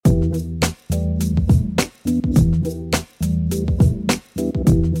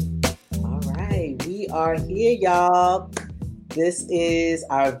are here, y'all. This is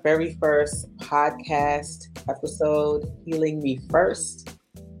our very first podcast episode, Healing Me First,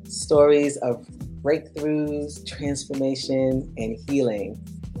 stories of breakthroughs, transformation, and healing.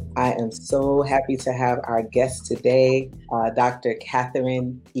 I am so happy to have our guest today, Dr.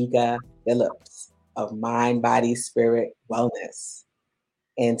 Catherine Iga Phillips of Mind, Body, Spirit Wellness.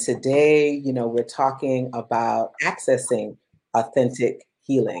 And today, we're talking about accessing authentic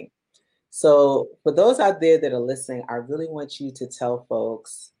healing. So for those out there that are listening, I really want you to tell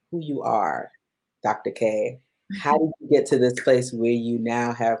folks who you are, Dr. K. How did you get to this place where you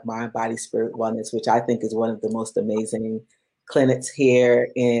now have Mind, Body, Spirit Wellness, which I think is one of the most amazing clinics here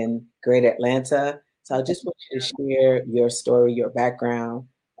in Greater Atlanta. So I just want you to share your story, your background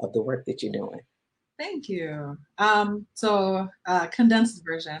of the work that you're doing. Thank you. Condensed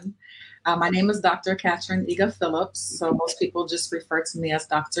version. My name is Dr. Catherine Iga Phillips. So most people just refer to me as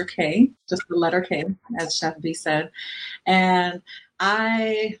Dr. K, just the letter K, as Chef B said. And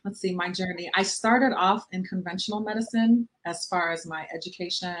my journey. I started off in conventional medicine as far as my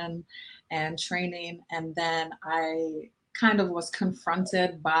education and training. And then I kind of was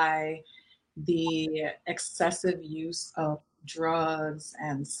confronted by the excessive use of drugs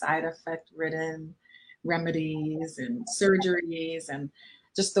and side effect ridden remedies and surgeries, and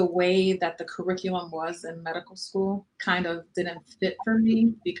just the way that the curriculum was in medical school kind of didn't fit for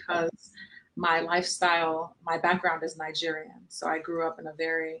me because my lifestyle, my background is Nigerian. So I grew up in a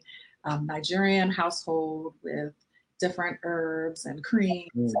very Nigerian household with different herbs and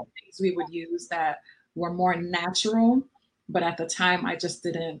creams and things we would use that were more natural. But at the time, I just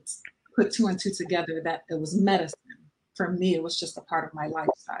didn't put two and two together that it was medicine. For me, it was just a part of my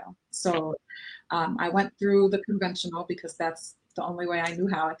lifestyle. So I went through the conventional because that's the only way I knew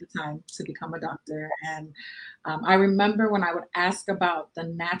how at the time to become a doctor. And I remember when I would ask about the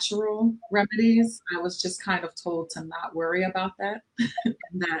natural remedies, I was just kind of told to not worry about that, and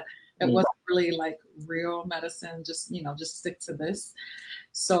that it wasn't really like real medicine, just stick to this.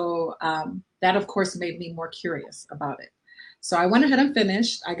 So that, of course, made me more curious about it. So I went ahead and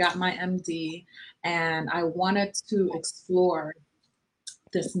finished. I got my MD, and I wanted to explore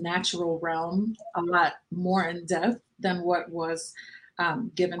this natural realm a lot more in depth than what was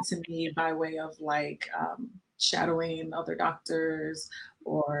given to me by way of shadowing other doctors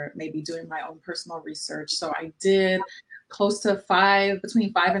or maybe doing my own personal research. So I did close to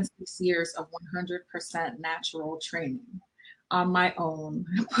between 5 and 6 years of 100% natural training on my own,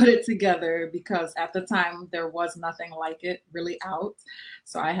 put it together because at the time there was nothing like it really out.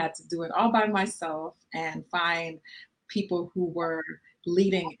 So I had to do it all by myself and find people who were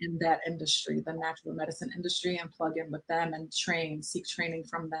leading in that industry, the natural medicine industry, and plug in with them and seek training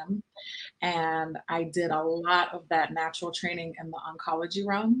from them. And I did a lot of that natural training in the oncology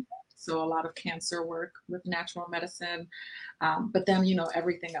realm. So a lot of cancer work with natural medicine, but then,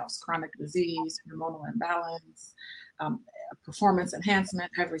 everything else, chronic disease, hormonal imbalance, performance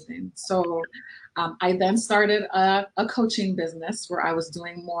enhancement, everything. So I then started a coaching business where I was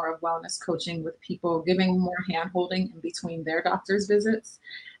doing more of wellness coaching with people, giving more hand-holding in between their doctor's visits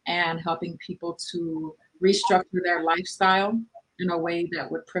and helping people to restructure their lifestyle in a way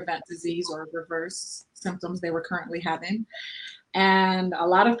that would prevent disease or reverse symptoms they were currently having. And a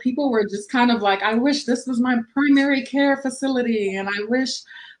lot of people were just kind of like, I wish this was my primary care facility. And I wish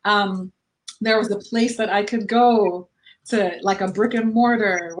there was a place that I could go to, like a brick and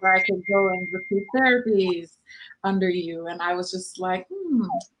mortar where I could go and receive therapies under you. And I was just like,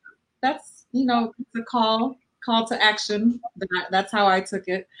 that's, it's a call to action. That's how I took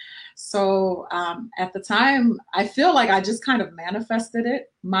it. So at the time, I feel like I just kind of manifested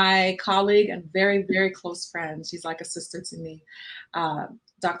it. My colleague and very, very close friend, she's like a sister to me,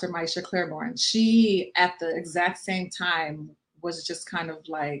 Dr. Maisha Claiborne, she at the exact same time was just kind of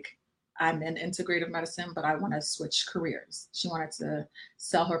like, I'm in integrative medicine, but I want to switch careers. She wanted to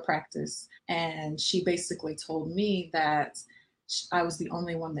sell her practice. And she basically told me that I was the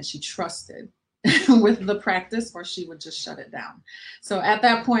only one that she trusted with the practice, or she would just shut it down. So at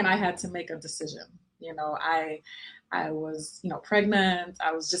that point, I had to make a decision. I was, pregnant.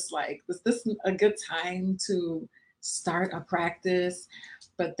 I was just like, was this a good time to start a practice?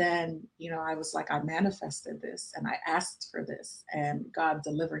 But then, I was like, I manifested this and I asked for this and God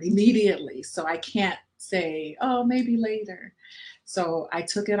delivered immediately. So I can't say, oh, maybe later. So I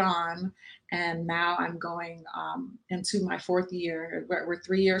took it on, and now I'm going into my 4th year. We're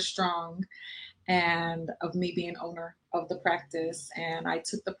 3 years strong, and of me being owner of the practice. And I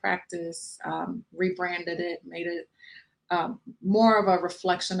took the practice, rebranded it, made it more of a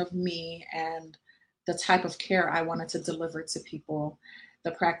reflection of me and the type of care I wanted to deliver to people.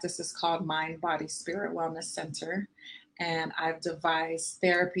 The practice is called Mind, Body, Spirit Wellness Center. And I've devised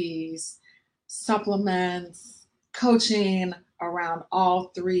therapies, supplements, coaching around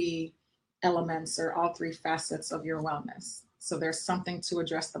all three elements or all three facets of your wellness. So there's something to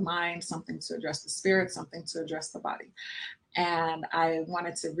address the mind, something to address the spirit, something to address the body. And I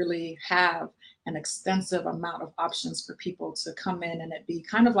wanted to really have an extensive amount of options for people to come in, and it be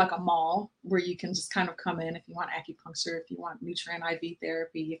kind of like a mall where you can just kind of come in if you want acupuncture, if you want nutrient IV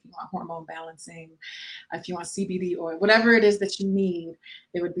therapy, if you want hormone balancing, if you want CBD oil, whatever it is that you need,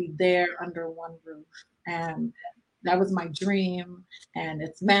 it would be there under one roof. And that was my dream, and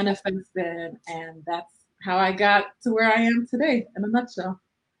it's manifested, and that's how I got to where I am today in a nutshell.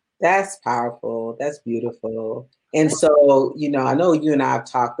 That's powerful. That's beautiful. And so, I know you and I have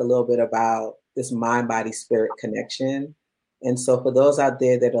talked a little bit about this mind, body, spirit connection. And so, for those out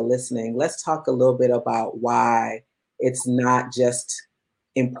there that are listening, let's talk a little bit about why it's not just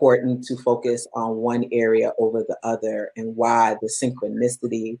important to focus on one area over the other, and why the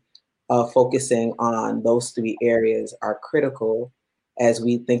synchronicity of focusing on those three areas are critical as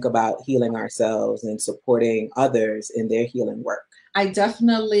we think about healing ourselves and supporting others in their healing work. I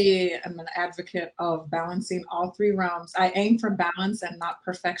definitely am an advocate of balancing all three realms. I aim for balance and not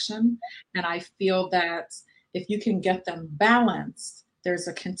perfection. And I feel that if you can get them balanced, there's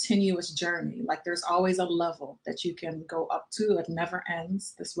a continuous journey. Like there's always a level that you can go up to. It never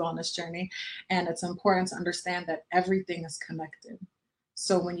ends, this wellness journey. And it's important to understand that everything is connected.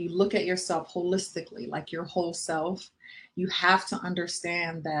 So when you look at yourself holistically, like your whole self, you have to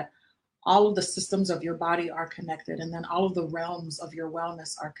understand that all of the systems of your body are connected, and then all of the realms of your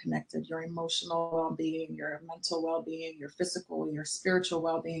wellness are connected. Your emotional well-being, your mental well-being, your physical, your spiritual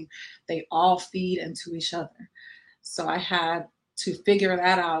well-being, they all feed into each other. So I had to figure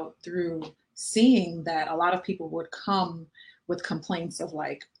that out through seeing that a lot of people would come with complaints of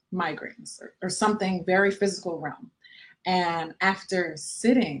like migraines or something very physical realm. And after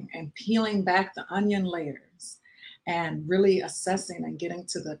sitting and peeling back the onion layers and really assessing and getting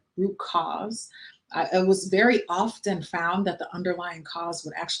to the root cause, it was very often found that the underlying cause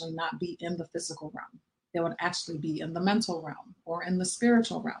would actually not be in the physical realm. It would actually be in the mental realm or in the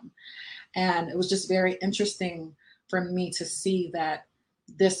spiritual realm. And it was just very interesting for me to see that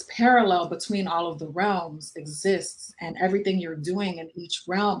this parallel between all of the realms exists, and everything you're doing in each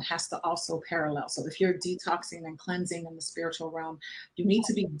realm has to also parallel. So if you're detoxing and cleansing in the spiritual realm, you need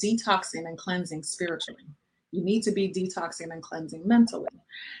to be detoxing and cleansing spiritually. You need to be detoxing and cleansing mentally.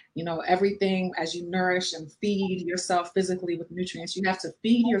 Everything as you nourish and feed yourself physically with nutrients, you have to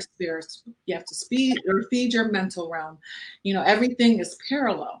feed your spirit, you have to feed your mental realm. Everything is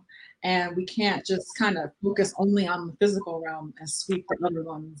parallel. And we can't just kind of focus only on the physical realm and sweep the other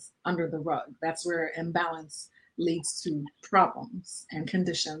ones under the rug. That's where imbalance leads to problems and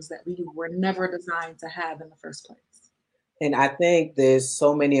conditions that we were never designed to have in the first place. And I think there's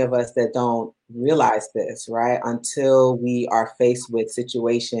so many of us that don't realize this, right? Until we are faced with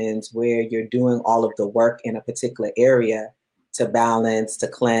situations where you're doing all of the work in a particular area to balance, to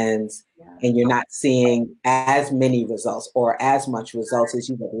cleanse, and you're not seeing as many results or as much results as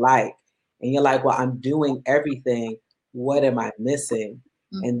you would like. And you're like, well, I'm doing everything. What am I missing?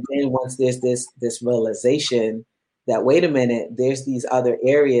 Mm-hmm. And then once there's this realization that, wait a minute, there's these other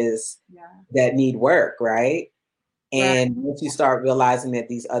areas that need work, right? And once you start realizing that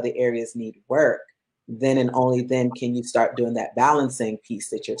these other areas need work, then and only then can you start doing that balancing piece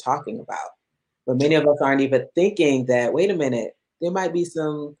that you're talking about. But many of us aren't even thinking that, wait a minute, there might be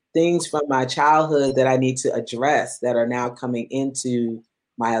some things from my childhood that I need to address that are now coming into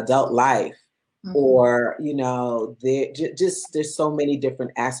my adult life. Mm-hmm. Or, there's so many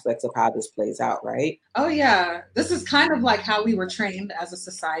different aspects of how this plays out, right? Oh, yeah. This is kind of like how we were trained as a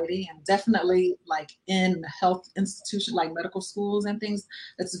society, and definitely like in health institutions like medical schools and things.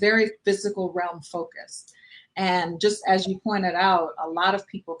 It's very physical realm focused. And just as you pointed out, a lot of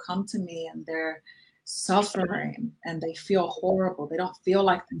people come to me and they're suffering and they feel horrible. They don't feel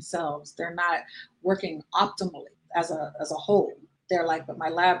like themselves. They're not working optimally as a whole. They're like, but my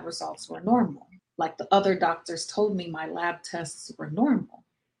lab results were normal. Like the other doctors told me my lab tests were normal,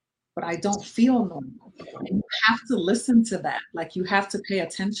 but I don't feel normal. And you have to listen to that. Like you have to pay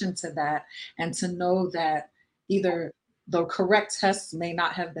attention to that and to know that either the correct tests may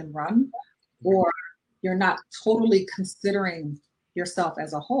not have been run, or you're not totally considering yourself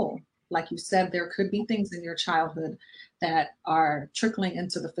as a whole. Like you said, there could be things in your childhood that are trickling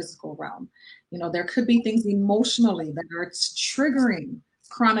into the physical realm. There could be things emotionally that are triggering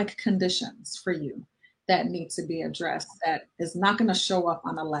chronic conditions for you that need to be addressed, that is not going to show up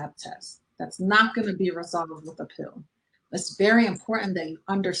on a lab test. That's not going to be resolved with a pill. it's very important that you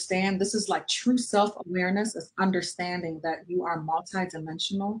understand this is like true self-awareness is understanding that you are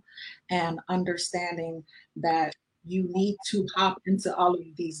multidimensional and understanding that you need to hop into all of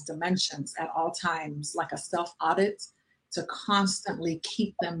these dimensions at all times, like a self audit, to constantly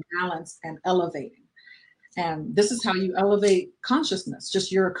keep them balanced and elevating. And this is how you elevate consciousness,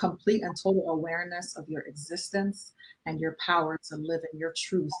 just your complete and total awareness of your existence and your power to live in your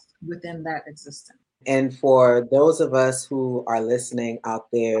truth within that existence. And for those of us who are listening out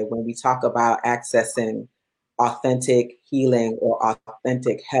there, when we talk about accessing authentic healing or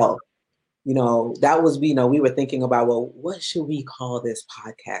authentic health, that was, we were thinking about, well, what should we call this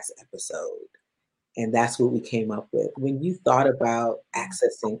podcast episode? And that's what we came up with. When you thought about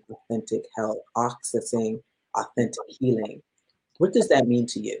accessing authentic health, accessing authentic healing, what does that mean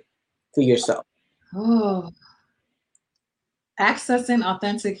to you, for yourself? Oh, accessing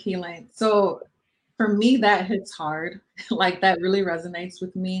authentic healing. So for me, that hits hard. Like that really resonates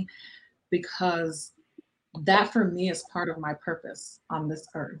with me because that for me is part of my purpose on this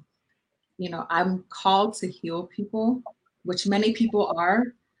earth. I'm called to heal people, which many people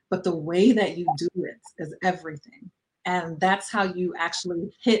are, but the way that you do it is everything. And that's how you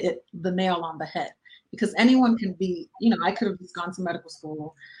actually hit it, the nail on the head. Because anyone can be, I could have just gone to medical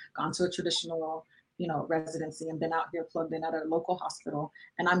school, gone to a traditional, residency and been out here plugged in at a local hospital,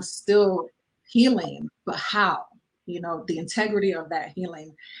 and I'm still healing. But how? The integrity of that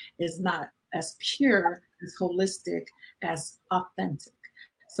healing is not as pure, as holistic, as authentic.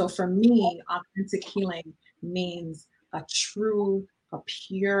 So for me, authentic healing means a true, a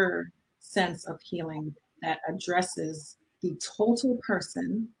pure sense of healing that addresses the total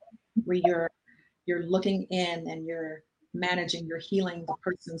person, where you're looking in and you're managing, you're healing the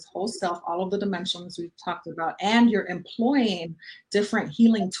person's whole self, all of the dimensions we've talked about, and you're employing different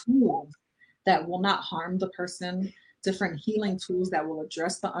healing tools that will not harm the person, different healing tools that will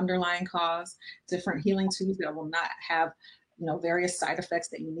address the underlying cause, different healing tools that will not have various side effects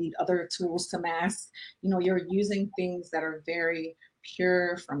that you need other tools to mask. You're using things that are very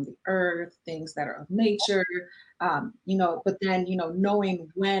pure from the earth, things that are of nature, but then, knowing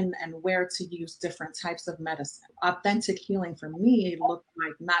when and where to use different types of medicine. Authentic healing for me looked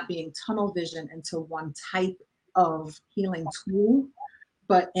like not being tunnel vision into one type of healing tool,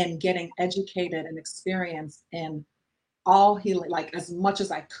 but in getting educated and experienced in all healing, like as much as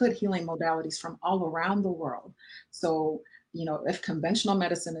I could, healing modalities from all around the world. So, if conventional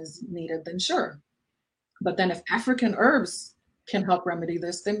medicine is needed, then sure. But then if African herbs can help remedy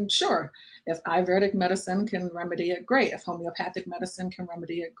this, then sure. If Ayurvedic medicine can remedy it, great. If homeopathic medicine can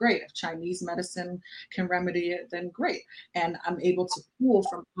remedy it, great. If Chinese medicine can remedy it, then great. And I'm able to pull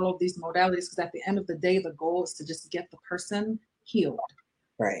from all of these modalities because at the end of the day, the goal is to just get the person healed.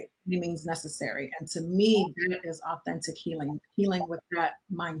 Right. Any means necessary. And to me, that is authentic healing with that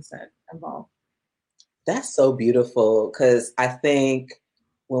mindset involved. That's so beautiful, because I think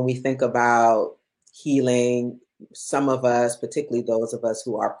when we think about healing, some of us, particularly those of us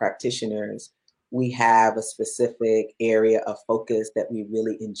who are practitioners, we have a specific area of focus that we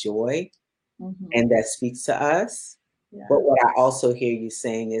really enjoy and that speaks to us. Yeah. But what I also hear you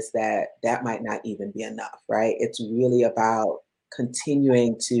saying is that might not even be enough, right? It's really about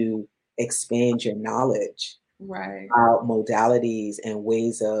continuing to expand your knowledge about modalities and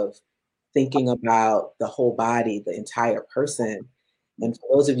ways of thinking about the whole body, the entire person. And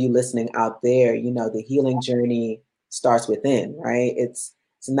for those of you listening out there, the healing journey starts within, right? It's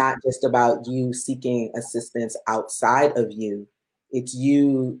not just about you seeking assistance outside of you. It's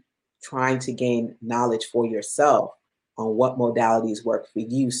you trying to gain knowledge for yourself on what modalities work for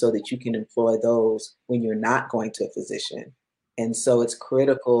you so that you can employ those when you're not going to a physician. And so it's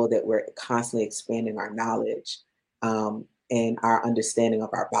critical that we're constantly expanding our knowledge and our understanding of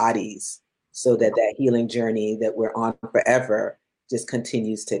our bodies, so that healing journey that we're on forever just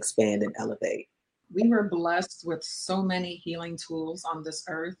continues to expand and elevate. We were blessed with so many healing tools on this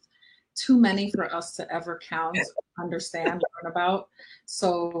earth, too many for us to ever count, understand, learn about.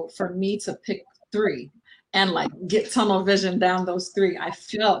 So for me to pick 3 and like get tunnel vision down those 3, I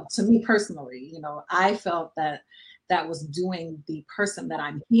felt, to me personally, I felt that was doing the person that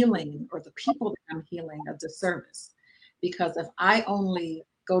I'm healing or the people that I'm healing a disservice. Because if I only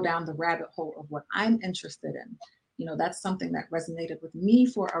go down the rabbit hole of what I'm interested in, that's something that resonated with me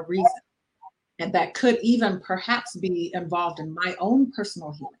for a reason. And that could even perhaps be involved in my own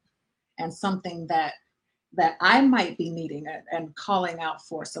personal healing and something that I might be needing and calling out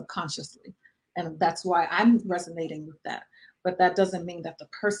for subconsciously. And that's why I'm resonating with that. But that doesn't mean that the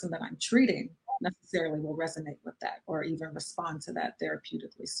person that I'm treating necessarily will resonate with that or even respond to that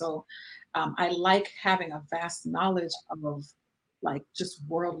therapeutically. So I like having a vast knowledge of like just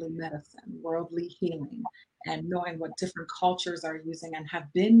worldly medicine, worldly healing, and knowing what different cultures are using and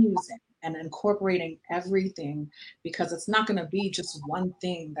have been using and incorporating everything, because it's not going to be just one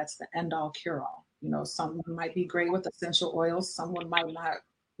thing that's the end all cure all. You know, someone might be great with essential oils, someone might not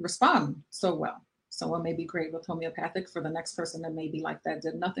respond so well. Someone may be great with homeopathic. For the next person that may be like, that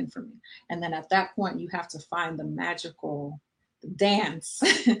did nothing for me. And then at that point, you have to find the magical dance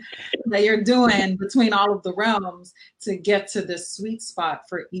that you're doing between all of the realms to get to this sweet spot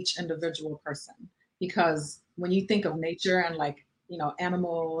for each individual person. Because when you think of nature and like, you know,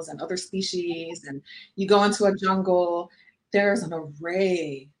 animals and other species, and you go into a jungle, there's an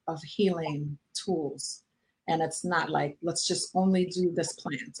array of healing tools. And it's not like, let's just only do this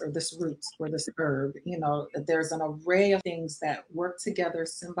plant or this root or this herb. You know, there's an array of things that work together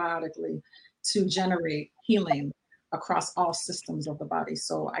symbiotically to generate healing across all systems of the body.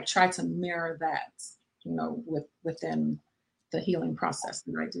 So I try to mirror that, you know, within the healing process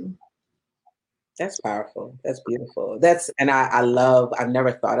that I do. That's powerful. That's beautiful. I love, I've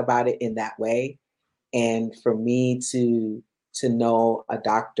never thought about it in that way. And for me to know a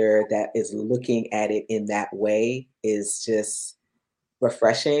doctor that is looking at it in that way is just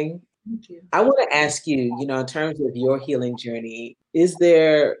refreshing. Thank you. I want to ask you, you know, in terms of your healing journey, is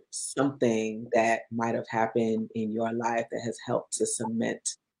there something that might have happened in your life that has helped to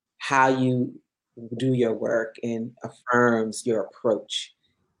cement how you do your work and affirms your approach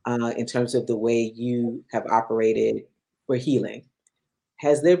in terms of the way you have operated for healing?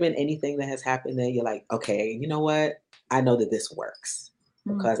 Has there been anything that has happened that you're like, okay, you know what? I know that this works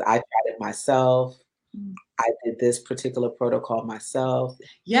because I tried it myself. I did this particular protocol myself.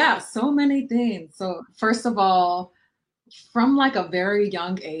 Yeah, so many things. So first of all, from like a very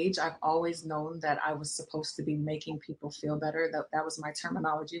young age, I've always known that I was supposed to be making people feel better. That was my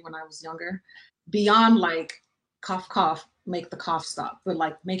terminology when I was younger. Beyond like cough, cough, make the cough stop, but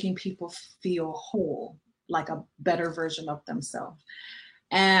like making people feel whole, like a better version of themselves.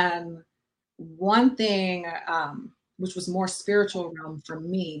 And one thing, which was more spiritual realm for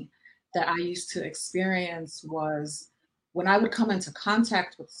me, that I used to experience was when I would come into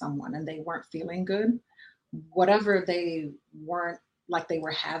contact with someone and they weren't feeling good, whatever they weren't like they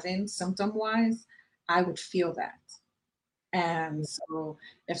were having symptom wise, I would feel that. And so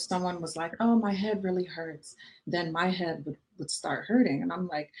if someone was like, oh, my head really hurts, then my head would start hurting. And I'm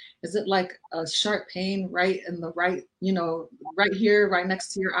like, is it like a sharp pain right in the right, you know, right here, right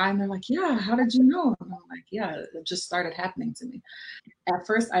next to your eye? And they're like, yeah, how did you know? And I'm like, yeah, it just started happening to me. At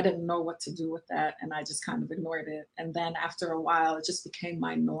first, I didn't know what to do with that. And I just kind of ignored it. And then after a while, it just became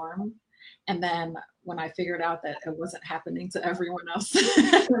my norm. And then when I figured out that it wasn't happening to everyone else,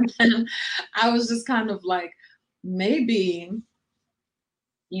 then I was just kind of like, maybe,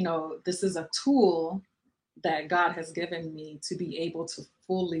 you know, this is a tool that God has given me to be able to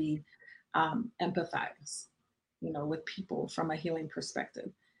fully empathize, you know, with people from a healing perspective,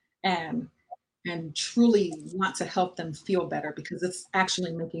 and and truly want to help them feel better because it's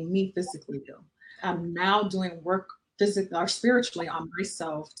actually making me physically ill. I'm now doing work physically or spiritually on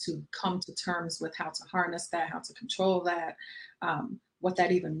myself to come to terms with how to harness that, how to control that, what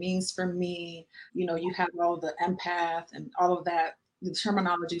that even means for me. You know, you have all the empath and all of that, the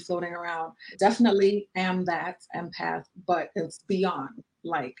terminology floating around. Definitely am that empath, but it's beyond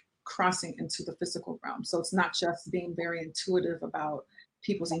like crossing into the physical realm. So it's not just being very intuitive about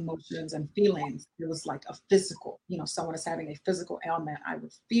people's emotions and feelings. It was like a physical, you know, someone is having a physical ailment, I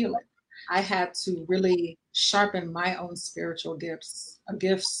would feel it. I had to really sharpen my own spiritual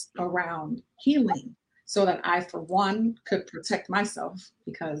gifts around healing so that I, for one, could protect myself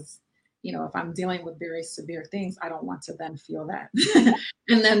because, you know, if I'm dealing with very severe things, I don't want to then feel that.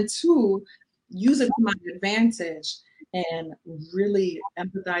 And then two, use it to my advantage and really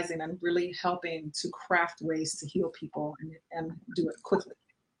empathizing and really helping to craft ways to heal people and do it quickly.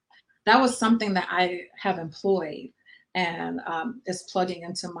 That was something that I have employed and is plugging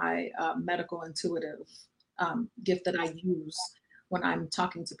into my medical intuitive gift that I use when I'm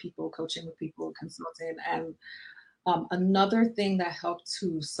talking to people, coaching with people, consulting. And another thing that helped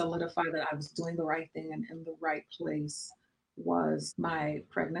to solidify that I was doing the right thing and in the right place was my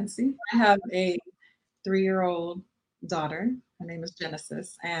pregnancy. I have a 3-year-old daughter. Her name is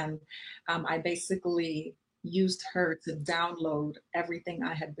Genesis. And I basically used her to download everything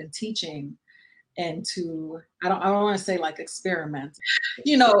I had been teaching and to, I don't want to say like experiment.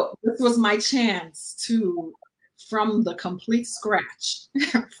 You know, this was my chance to, from the complete scratch,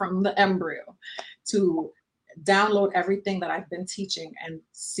 from the embryo, to download everything that I've been teaching and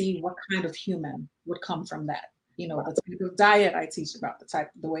see what kind of human would come from that. You know, the type of diet I teach about,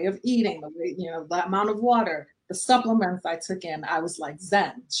 the way of eating, the way, you know, the amount of water, the supplements I took in. I was like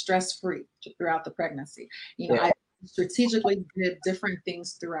Zen, stress-free throughout the pregnancy. You know, I strategically did different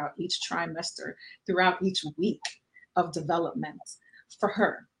things throughout each trimester, throughout each week of development for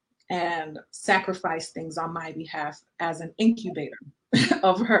her, and sacrificed things on my behalf as an incubator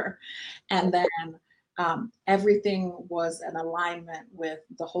of her. And then everything was in alignment with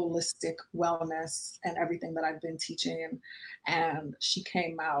the holistic wellness and everything that I've been teaching. And she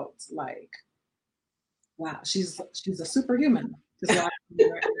came out like, wow, she's a superhuman.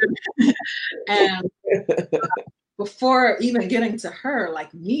 And before even getting to her,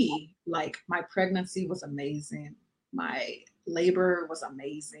 like me, like my pregnancy was amazing. My labor was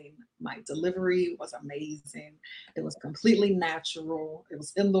amazing. My delivery was amazing. It was completely natural. It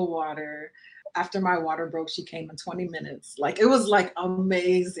was in the water. After my water broke, she came in 20 minutes. Like it was like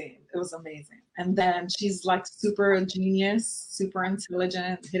amazing. It was amazing. And then she's like super genius, super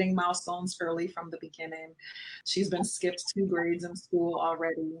intelligent, hitting milestones early from the beginning. She's been skipped 2 grades in school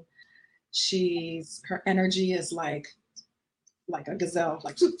already. Her energy is like a gazelle,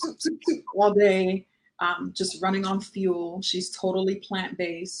 like all day, just running on fuel. She's totally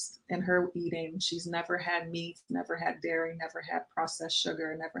plant-based in her eating. She's never had meat, never had dairy, never had processed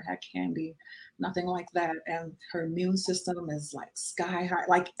sugar, never had candy, nothing like that. And her immune system is like sky high,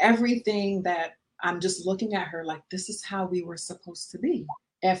 like everything that I'm just looking at her like, this is how we were supposed to be.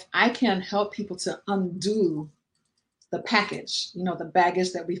 If I can help people to undo the package, you know, the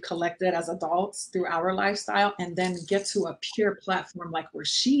baggage that we've collected as adults through our lifestyle, and then get to a pure platform like where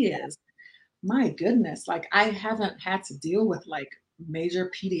she is, my goodness, like I haven't had to deal with like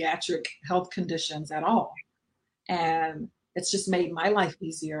major pediatric health conditions at all. And it's just made my life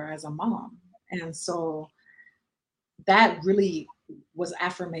easier as a mom. And so that really was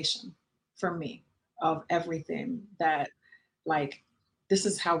affirmation for me of everything that, like, this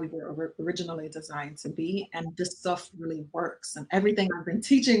is how we were originally designed to be, and this stuff really works, and everything I've been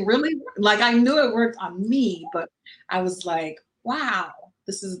teaching really, like, I knew it worked on me, but I was like, wow,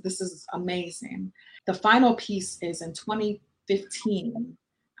 this is amazing. The final piece is in 2015.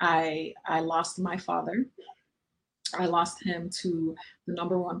 I lost my father. I lost him to the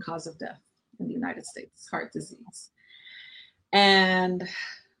number one cause of death in the United States, heart disease. And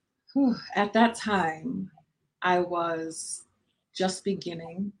at that time, I was just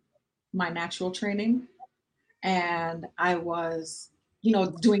beginning my natural training, and I was, you know,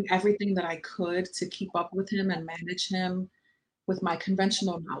 doing everything that I could to keep up with him and manage him with my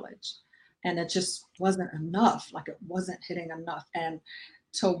conventional knowledge. And it just wasn't enough. Like it wasn't hitting enough. And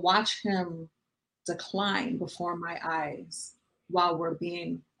to watch him decline before my eyes while we're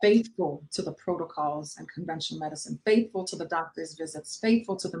being faithful to the protocols and conventional medicine, faithful to the doctor's visits,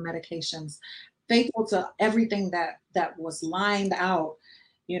 faithful to the medications, faithful to everything that was lined out,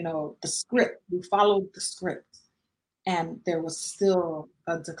 you know, the script. We followed the script, and there was still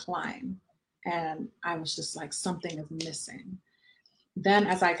a decline. And I was just like, something is missing. Then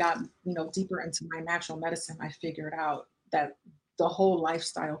as I got, you know, deeper into my natural medicine, I figured out that the whole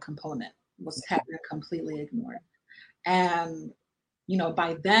lifestyle component had been completely ignored. And, you know,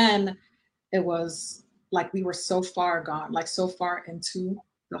 by then it was like we were so far gone, like so far into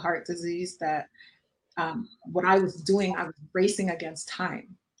the heart disease that what I was doing, I was racing against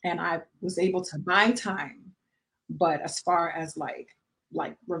time, and I was able to buy time. But as far as like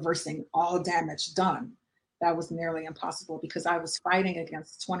reversing all damage done, that was nearly impossible because I was fighting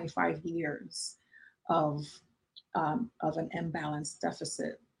against 25 years of an imbalanced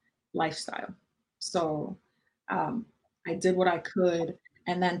deficit lifestyle. So I did what I could.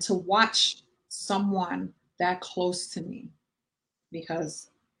 And then to watch someone that close to me,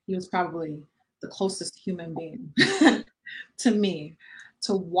 because he was probably the closest human being to me,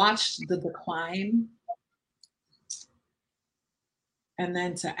 to watch the decline and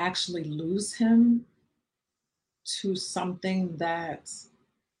then to actually lose him to something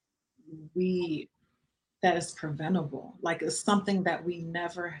we that is preventable, like it's something that we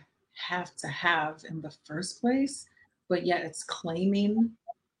never have to have in the first place, but yet it's claiming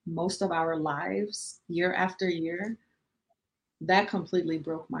most of our lives year after year. That completely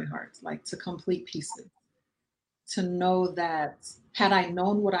broke my heart, like to complete pieces. To know that had I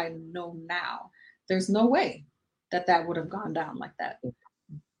known what I know now, there's no way that that would have gone down like that.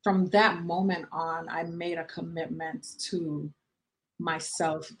 From that moment on, I made a commitment to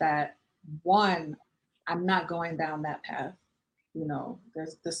myself that, one, I'm not going down that path. You know,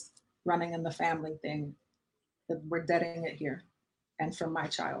 there's this running in the family thing that we're deading it here and for my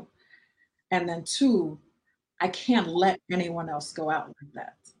child. And then two, I can't let anyone else go out like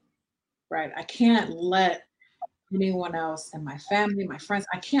that, right? I can't let anyone else and my family, my friends,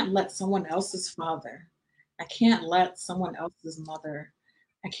 I can't let someone else's father, I can't let someone else's mother,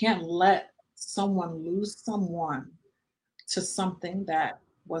 I can't let someone lose someone to something that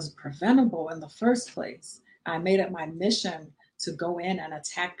was preventable in the first place. I made it my mission to go in and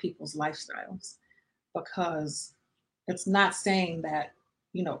attack people's lifestyles because it's not saying that,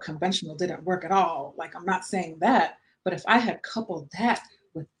 conventional didn't work at all. Like, I'm not saying that. But if I had coupled that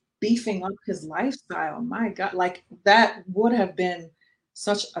with beefing up his lifestyle, my God, like that would have been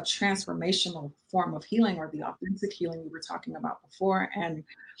such a transformational form of healing, or the authentic healing we were talking about before. And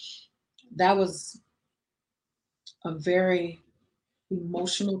that was a very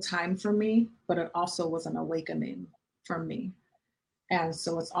emotional time for me, but it also was an awakening for me. And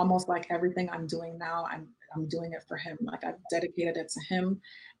so it's almost like everything I'm doing now, I'm doing it for him. Like, I've dedicated it to him,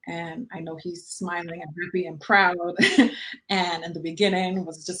 and I know he's smiling and happy and proud. And in the beginning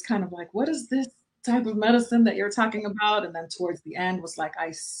was just kind of like, what is this type of medicine that you're talking about? And then towards the end was like,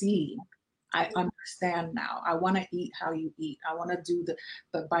 I see, I understand now. I want to eat how you eat. I want to do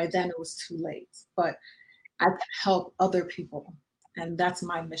but by then it was too late. But I can help other people. And that's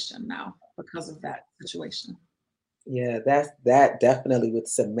my mission now because of that situation. Yeah, that definitely would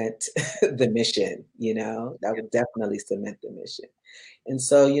cement the mission, that would definitely cement the mission. And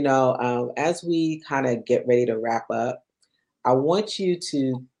so, as we kind of get ready to wrap up, I want you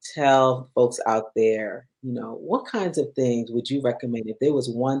to tell folks out there, what kinds of things would you recommend if there was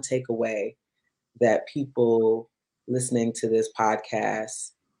one takeaway that people listening to this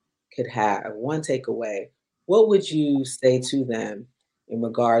podcast could have, one takeaway, what would you say to them in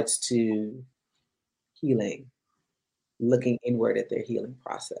regards to healing, looking inward at their healing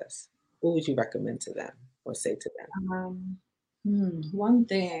process? What would you recommend to them or say to them? One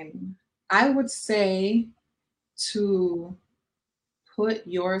thing I would say, to put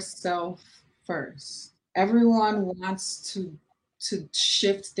yourself first. Everyone wants to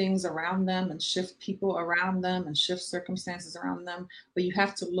shift things around them and shift people around them and shift circumstances around them, but you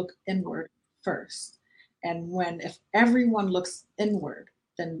have to look inward first. And if everyone looks inward,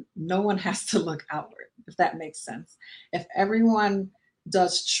 then no one has to look outward, if that makes sense. If everyone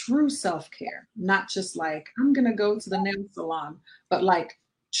does true self-care, not just like, I'm going to go to the nail salon, but like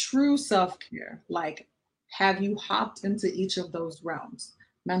true self-care, like, have you hopped into each of those realms?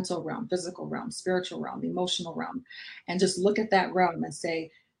 Mental realm, physical realm, spiritual realm, emotional realm, and just look at that realm and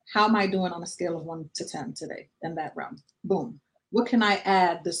say, how am I doing on a scale of 1 to 10 today in that realm? Boom. What can I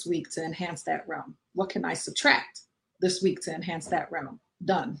add this week to enhance that realm? What can I subtract this week to enhance that realm?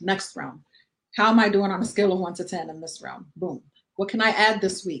 Done. Next realm. How am I doing on a scale of 1 to 10 in this realm? Boom. What can I add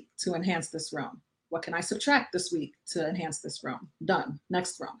this week to enhance this realm? What can I subtract this week to enhance this realm? Done.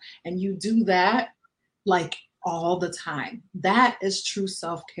 Next realm. And you do that like all the time. That is true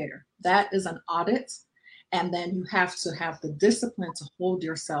self-care. That is an audit. And then you have to have the discipline to hold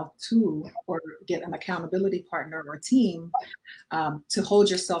yourself to, or get an accountability partner or team to hold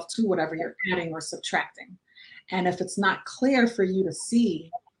yourself to whatever you're adding or subtracting. And if it's not clear for you to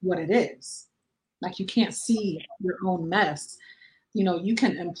see what it is, like you can't see your own mess, you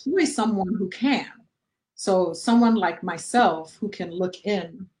can employ someone who can. So someone like myself who can look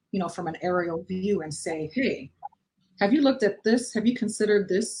in, from an aerial view and say, hey, have you looked at this? Have you considered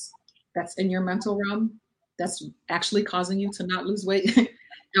this that's in your mental realm that's actually causing you to not lose weight?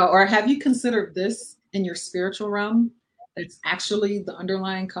 Or have you considered this in your spiritual realm that's actually the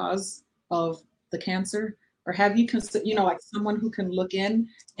underlying cause of the cancer? Or have you considered, like someone who can look in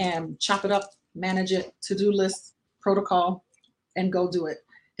and chop it up, manage it, to-do list, protocol, and go do it.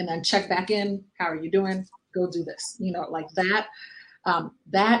 And then check back in. How are you doing? Go do this. Like that.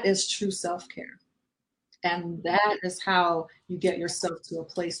 That is true self-care. And that is how you get yourself to a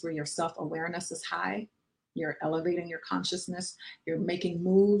place where your self-awareness is high. You're elevating your consciousness. You're making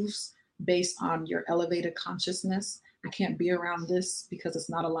moves based on your elevated consciousness. I can't be around this because it's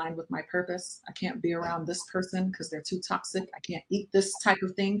not aligned with my purpose. I can't be around this person because they're too toxic. I can't eat this type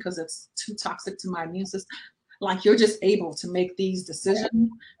of thing because it's too toxic to my immune system. Like, you're just able to make these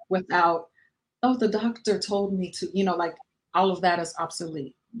decisions without, oh, the doctor told me to, like all of that is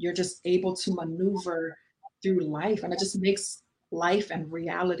obsolete. You're just able to maneuver through life, and it just makes life and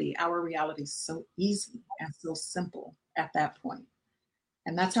reality, our reality, so easy and so simple at that point.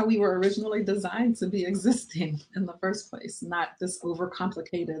 And that's how we were originally designed to be existing in the first place, not this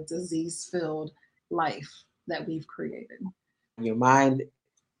overcomplicated, disease-filled life that we've created. Your mind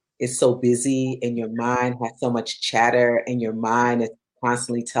is so busy, and your mind has so much chatter, and your mind is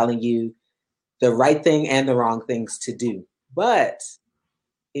constantly telling you the right thing and the wrong things to do. But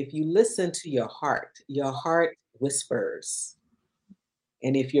if you listen to your heart whispers.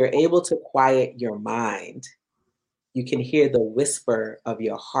 And if you're able to quiet your mind, you can hear the whisper of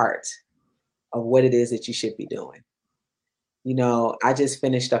your heart of what it is that you should be doing. You know, I just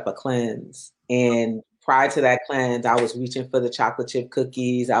finished up a cleanse, and prior to that cleanse, I was reaching for the chocolate chip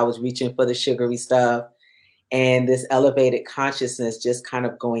cookies, I was reaching for the sugary stuff, and this elevated consciousness just kind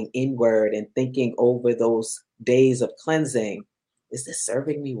of going inward and thinking over those days of cleansing. Is this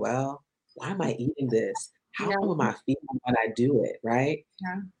serving me well? Why am I eating this? How Yeah. am I feeling when I do it? Right.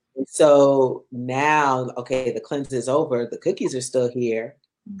 Yeah. And so now, okay, the cleanse is over. The cookies are still here.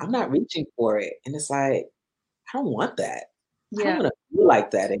 I'm not reaching for it. And it's like, I don't want that. I don't Yeah. want to feel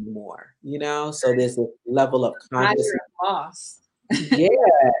like that anymore, you know? So there's a level of Now consciousness. you're a boss.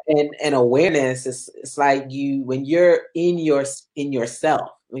 Yeah, and awareness is, it's like you, when you're in yourself,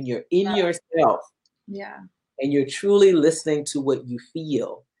 when you're in yourself Yeah. and you're truly listening to what you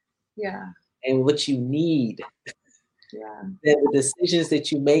feel Yeah. and what you need, Yeah. then the decisions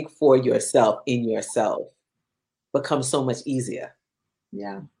that you make for yourself in yourself become so much easier.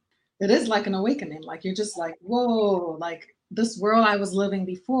 Yeah. It is like an awakening. Like you're just like, whoa, like this world I was living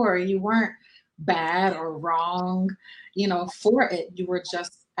before, you weren't bad or wrong, for it. You were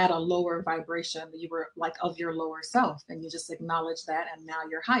just at a lower vibration. You were like of your lower self, and you just acknowledge that, and now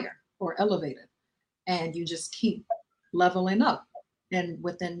you're higher or elevated, and you just keep leveling up and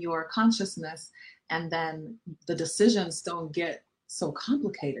within your consciousness. And then the decisions don't get so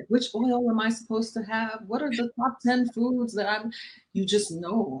complicated. Which oil am I supposed to have? What are the top 10 foods that you just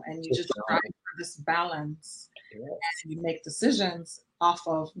know, and you Just just strive for this balance, yes. and you make decisions off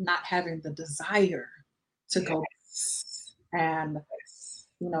of not having the desire to go. Yes. And Yes.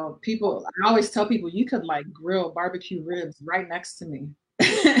 people, I always tell people, you could like grill barbecue ribs right next to me.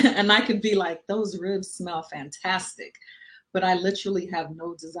 And I could be like, those ribs smell fantastic. But I literally have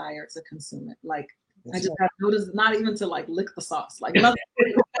no desire to consume it. Like, I just have no, not even to like lick the sauce, like nothing.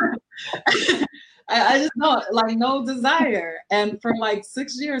 I just know, like, no desire. And for like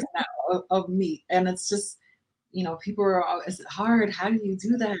 6 years now of meat. And it's just, people are, is it hard? How do you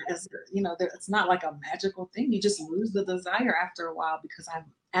do that? It's not like a magical thing. You just lose the desire after a while, because I'm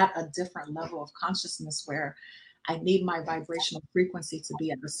at a different level of consciousness where I need my vibrational frequency to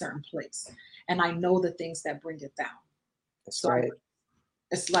be at a certain place. And I know the things that bring it down. That's So right.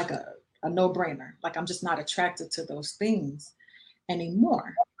 it's like a no-brainer. Like I'm just not attracted to those things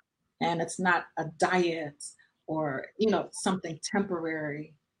anymore. And it's not a diet or, something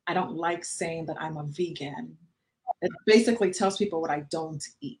temporary. I don't like saying that I'm a vegan. It basically tells people what I don't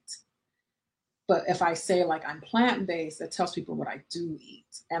eat. But if I say like I'm plant-based, it tells people what I do eat.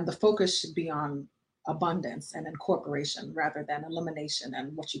 And the focus should be on abundance and incorporation rather than elimination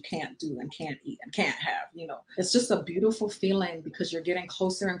and what you can't do and can't eat and can't have. It's just a beautiful feeling, because you're getting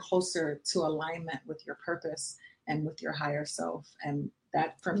closer and closer to alignment with your purpose and with your higher self. And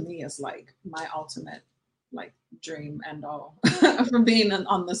that for me is like my ultimate like dream and all from being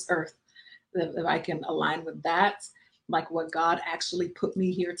on this earth. If I can align with that, like what God actually put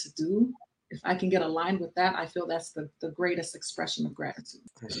me here to do, if I can get aligned with that, I feel that's the greatest expression of gratitude.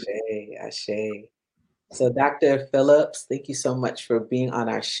 Ashe, ashe. So, Dr. Phillips, thank you so much for being on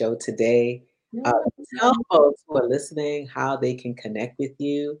our show today. Yeah. Tell folks who are listening how they can connect with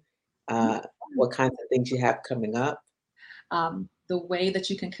you, what kinds of things you have coming up. The way that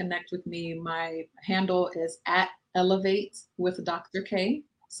you can connect with me, my handle is at Elevate with Dr. K.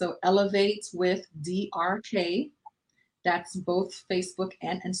 So Elevate with DRK. That's both Facebook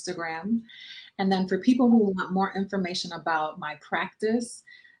and Instagram. And then for people who want more information about my practice,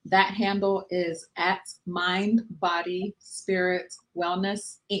 that handle is at Mind, Body, Spirit,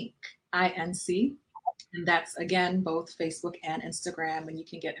 Wellness, Inc., INC. And that's, again, both Facebook and Instagram. And you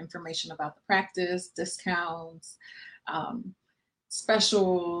can get information about the practice, discounts,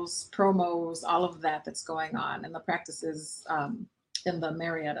 specials, promos, all of that that's going on. And the practice is in the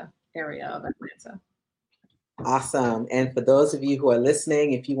Marietta area of Atlanta. Awesome. And for those of you who are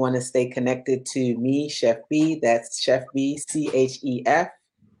listening, if you want to stay connected to me, Chef B, that's Chef B, CHEF,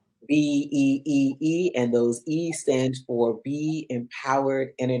 BEEE, and those E stand for Be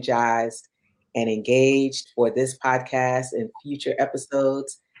Empowered, Energized, and Engaged, for this podcast and future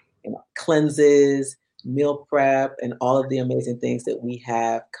episodes and cleanses, meal prep, and all of the amazing things that we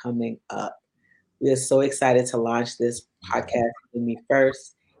have coming up. We are so excited to launch this podcast with me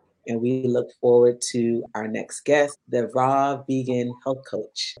first. And we look forward to our next guest, the Raw Vegan Health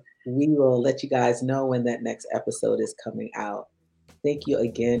Coach. We will let you guys know when that next episode is coming out. Thank you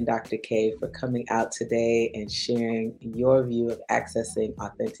again, Dr. K, for coming out today and sharing your view of accessing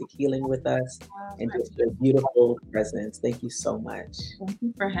authentic healing with us and just your beautiful presence. Thank you so much. Thank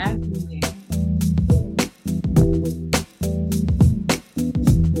you for having me.